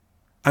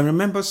I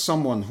remember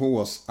someone who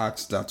was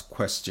asked that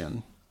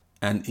question,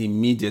 and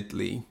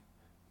immediately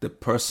the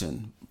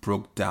person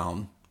broke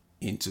down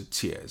into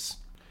tears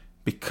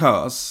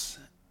because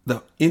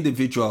the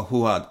individual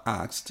who had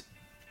asked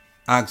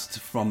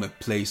from a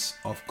place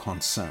of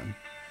concern.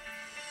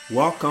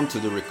 Welcome to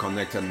the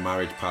Reconnected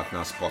Marriage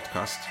Partners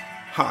podcast.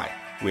 Hi,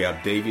 we are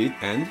David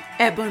and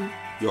Eben,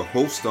 your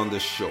host on the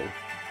show.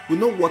 We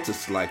know what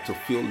it's like to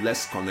feel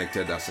less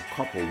connected as a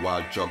couple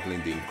while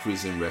juggling the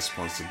increasing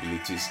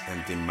responsibilities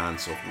and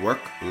demands of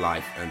work,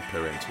 life, and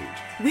parenthood.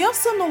 we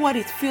also know what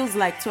it feels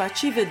like to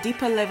achieve a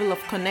deeper level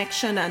of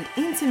connection and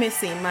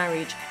intimacy in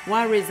marriage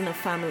while raising a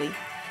family.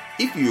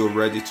 If you are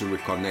ready to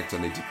reconnect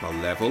on a deeper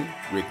level,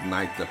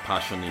 reignite the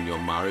passion in your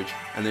marriage,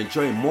 and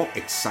enjoy a more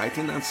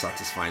exciting and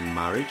satisfying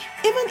marriage,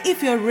 Even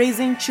if you're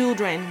raising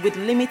children with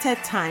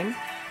limited time,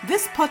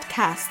 this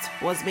podcast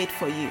was made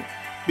for you.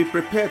 be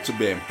prepared to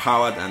be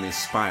empowered and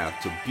inspired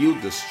to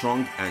build the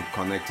strong and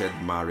connected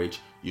marriage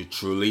you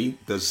truly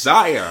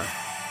desire.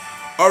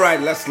 All right,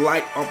 let's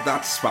light up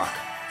that spark.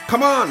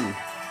 Come on!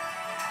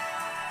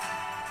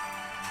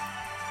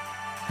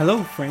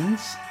 Hello,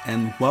 friends,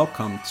 and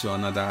welcome to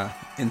another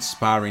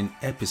inspiring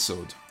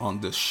episode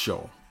on the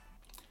show.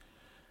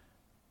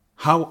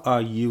 How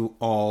are you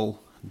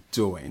all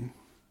doing?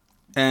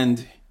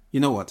 And you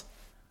know what?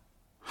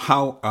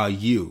 How are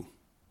you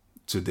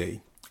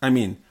today?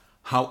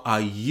 How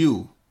are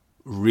you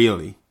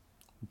really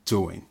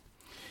doing?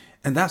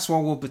 And that's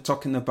what we'll be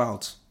talking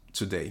about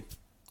today.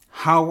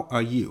 How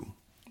are you?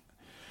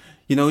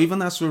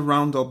 Even as we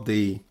round up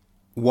the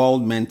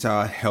World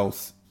Mental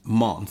Health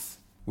Month,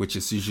 which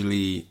is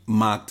usually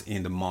marked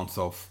in the month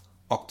of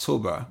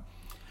October,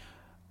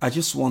 I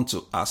just want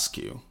to ask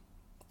you,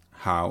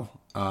 how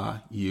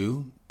are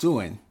you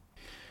doing?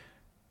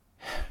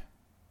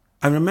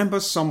 I remember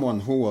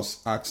someone who was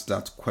asked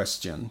that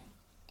question,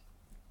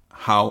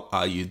 how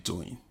are you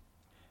doing?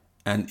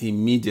 And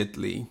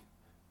immediately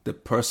the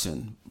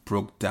person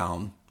broke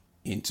down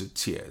into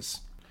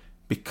tears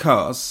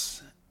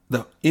because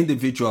the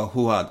individual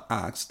who had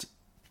asked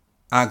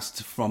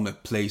from a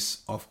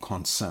place of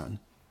concern.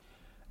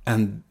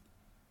 And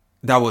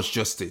that was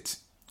just it.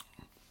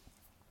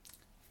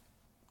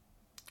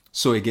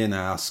 So again,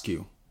 I ask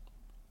you,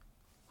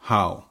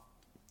 how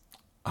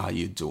are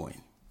you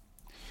doing?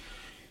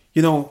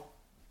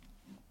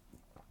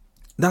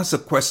 That's a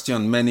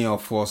question many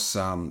of us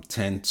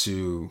tend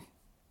to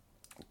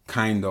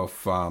kind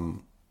of,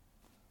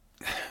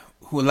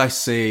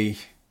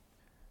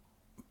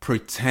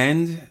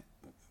 pretend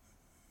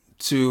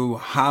to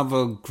have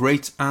a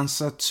great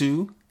answer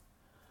to.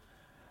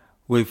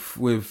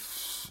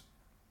 We've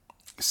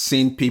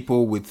seen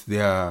people with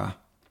their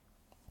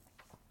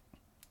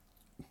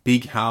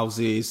big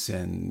houses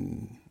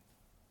and,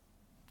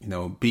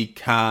 big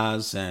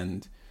cars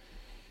and,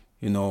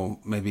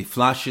 maybe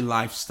flashy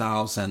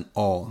lifestyles and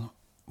all.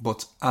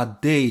 But are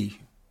they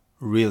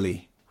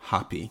really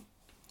happy?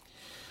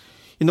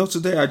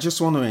 Today I just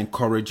want to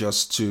encourage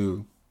us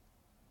to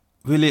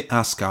really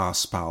ask our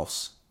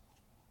spouse,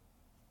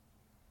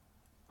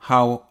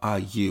 how are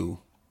you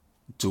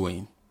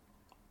doing?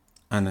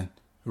 And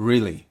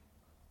really,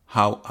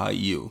 how are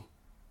you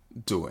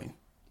doing?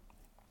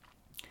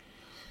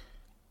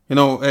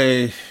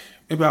 Maybe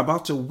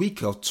about a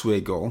week or two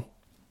ago,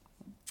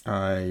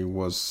 I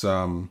was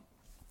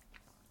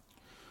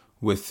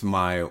with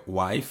my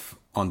wife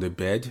on the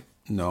bed.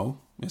 No,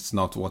 it's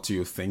not what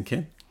you're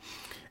thinking.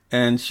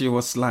 And she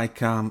was like,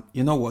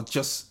 you know what,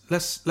 just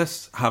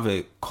let's have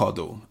a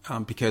cuddle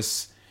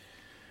because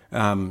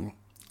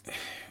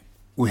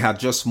we had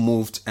just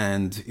moved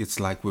and it's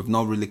like we've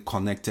not really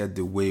connected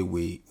the way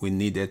we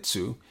needed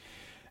to.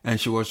 And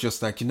she was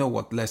just like, you know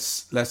what,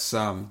 let's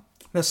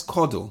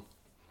cuddle.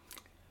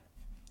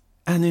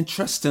 And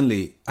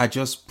interestingly, I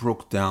just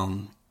broke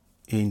down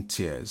in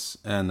tears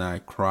and I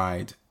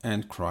cried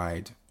and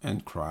cried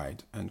and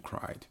cried and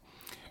cried.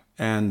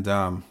 And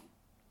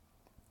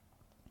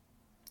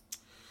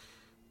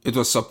it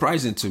was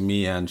surprising to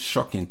me and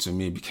shocking to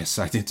me because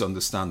I didn't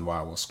understand why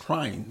I was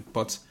crying.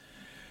 But,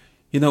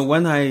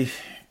 when I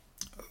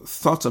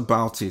thought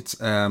about it,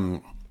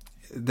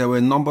 there were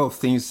a number of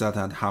things that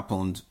had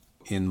happened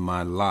in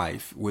my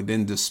life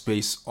within the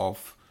space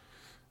of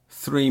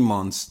 3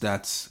 months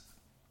that,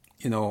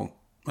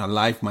 my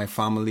life, my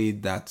family,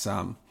 that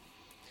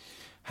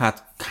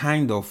had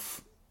kind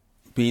of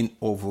been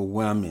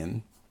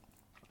overwhelming.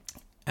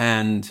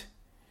 And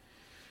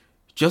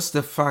just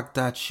the fact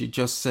that she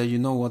just said, you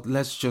know what,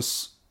 let's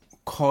just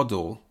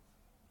cuddle,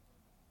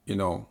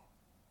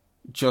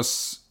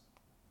 just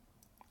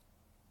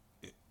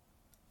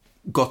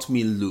got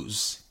me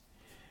loose.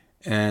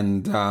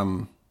 And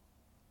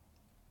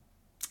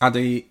at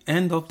the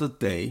end of the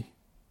day,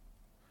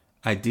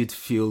 I did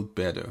feel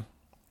better.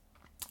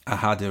 I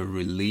had a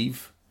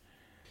relief.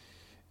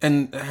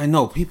 And I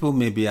know people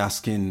may be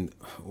asking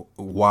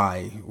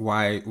why,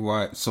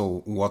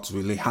 so what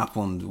really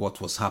happened, what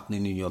was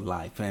happening in your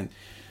life. And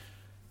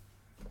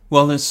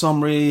well, in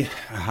summary,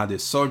 I had a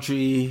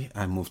surgery,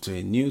 I moved to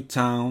a new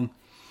town,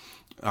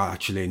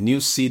 actually a new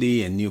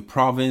city, a new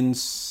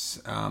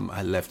province.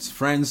 I left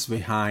friends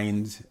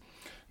behind.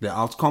 The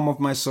outcome of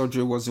my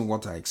surgery wasn't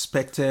what I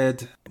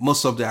expected.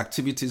 Most of the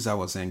activities I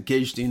was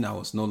engaged in, I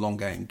was no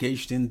longer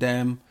engaged in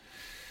them.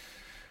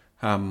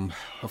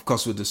 Of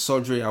course, with the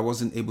surgery, I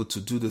wasn't able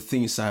to do the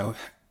things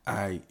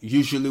I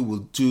usually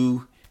would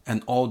do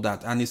and all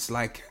that. And it's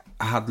like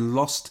I had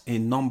lost a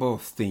number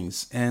of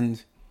things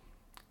and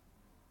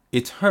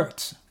it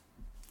hurt.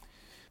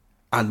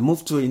 I'd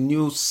moved to a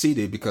new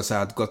city because I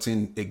had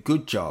gotten a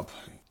good job.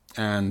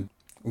 And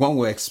one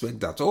would expect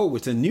that,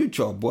 with a new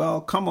job, well,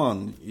 come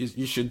on,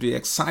 you should be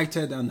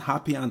excited and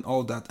happy and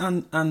all that.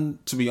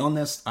 And to be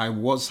honest, I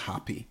was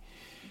happy.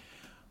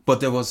 But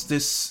there was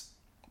this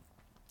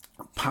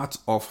part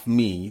of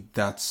me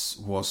that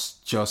was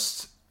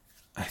just,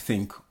 I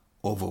think,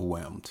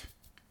 overwhelmed.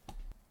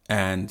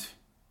 And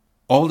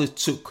all it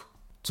took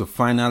to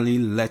finally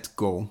let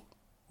go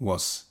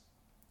was,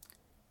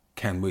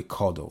 can we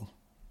cuddle?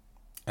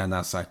 And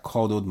as I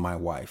cuddled my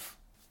wife,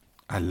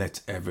 I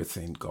let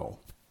everything go.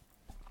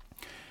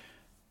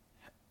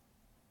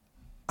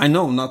 I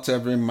know not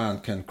every man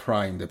can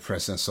cry in the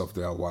presence of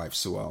their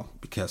wives, well,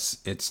 because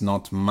it's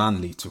not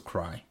manly to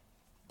cry.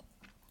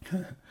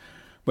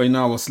 But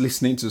I was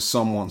listening to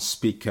someone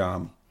speak,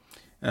 and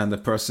the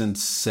person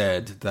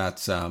said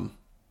that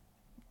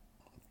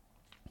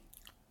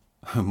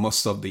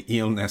most of the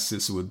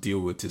illnesses we deal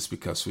with is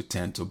because we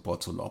tend to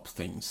bottle up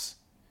things.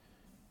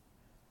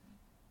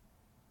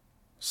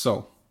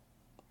 So,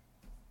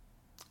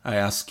 I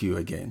ask you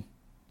again,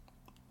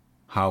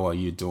 how are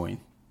you doing?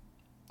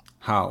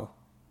 How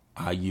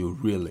are you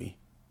really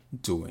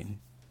doing?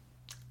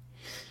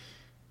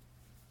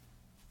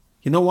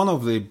 You know, one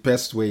of the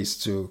best ways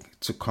to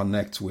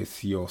connect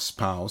with your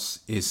spouse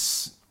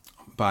is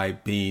by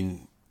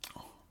being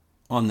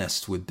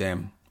honest with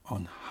them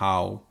on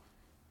how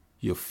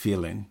you're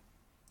feeling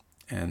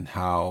and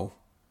how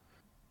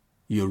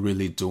you're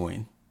really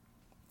doing.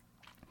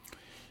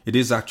 It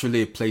is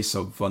actually a place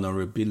of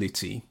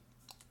vulnerability,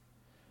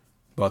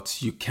 but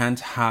you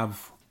can't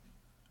have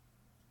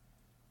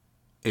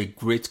a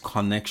great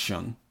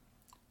connection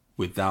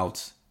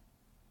without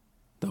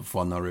the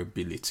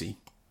vulnerability.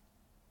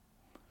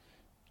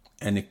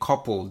 And a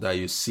couple that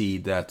you see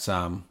that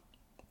are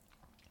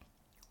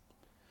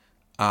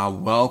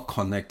well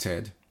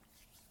connected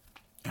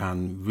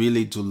and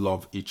really do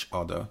love each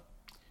other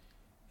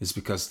is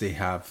because they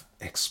have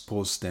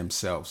exposed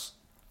themselves,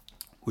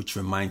 which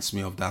reminds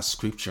me of that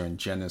scripture in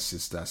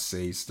Genesis that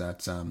says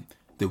that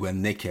they were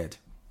naked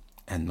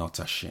and not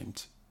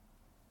ashamed.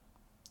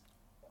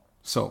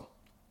 So,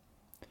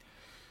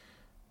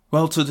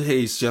 well,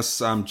 today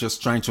is I'm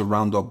just trying to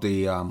round up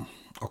the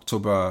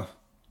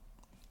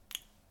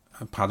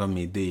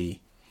the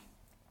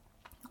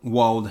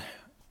World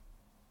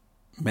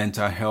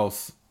Mental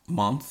Health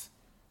Month,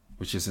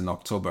 which is in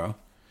October,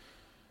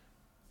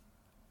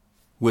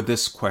 with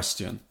this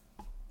question: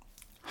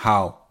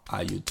 how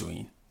are you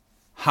doing?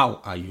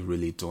 How are you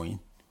really doing?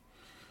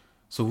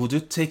 So would you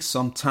take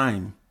some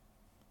time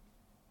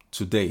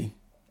today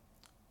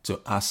to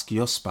ask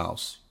your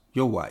spouse,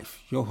 your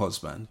wife, your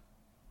husband,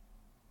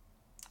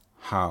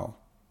 how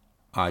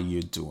are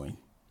you doing?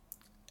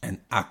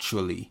 And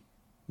actually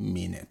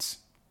mean it.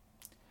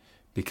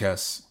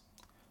 Because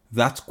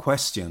that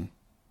question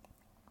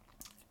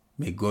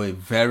may go a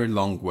very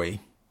long way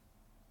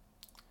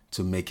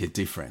to make a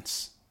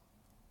difference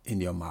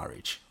in your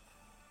marriage.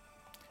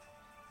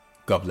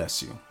 God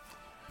bless you.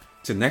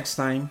 Till next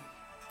time,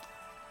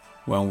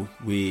 when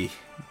we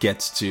get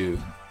to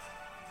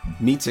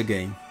meet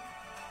again,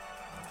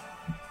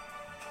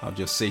 I'll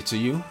just say to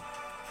you,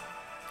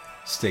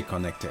 stay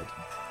connected.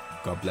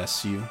 God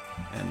bless you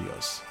and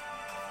yours.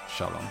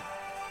 Shalom.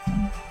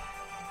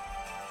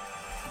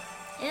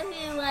 If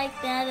you like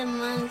that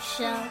Among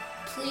Show,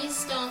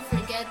 please don't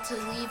forget to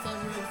leave a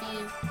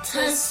review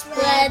to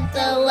spread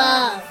the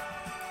love.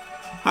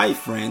 Hi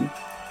friend,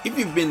 if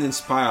you've been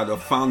inspired or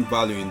found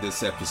value in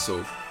this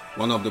episode,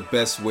 one of the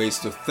best ways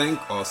to thank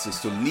us is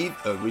to leave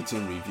a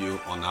written review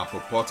on Apple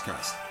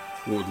Podcast.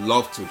 We would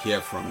love to hear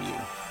from you.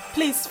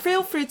 Please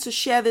feel free to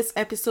share this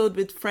episode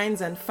with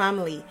friends and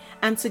family,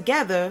 and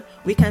together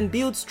we can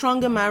build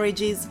stronger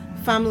marriages,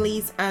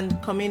 families,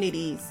 and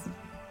communities.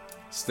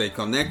 Stay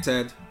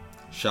connected.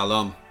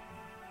 Shalom.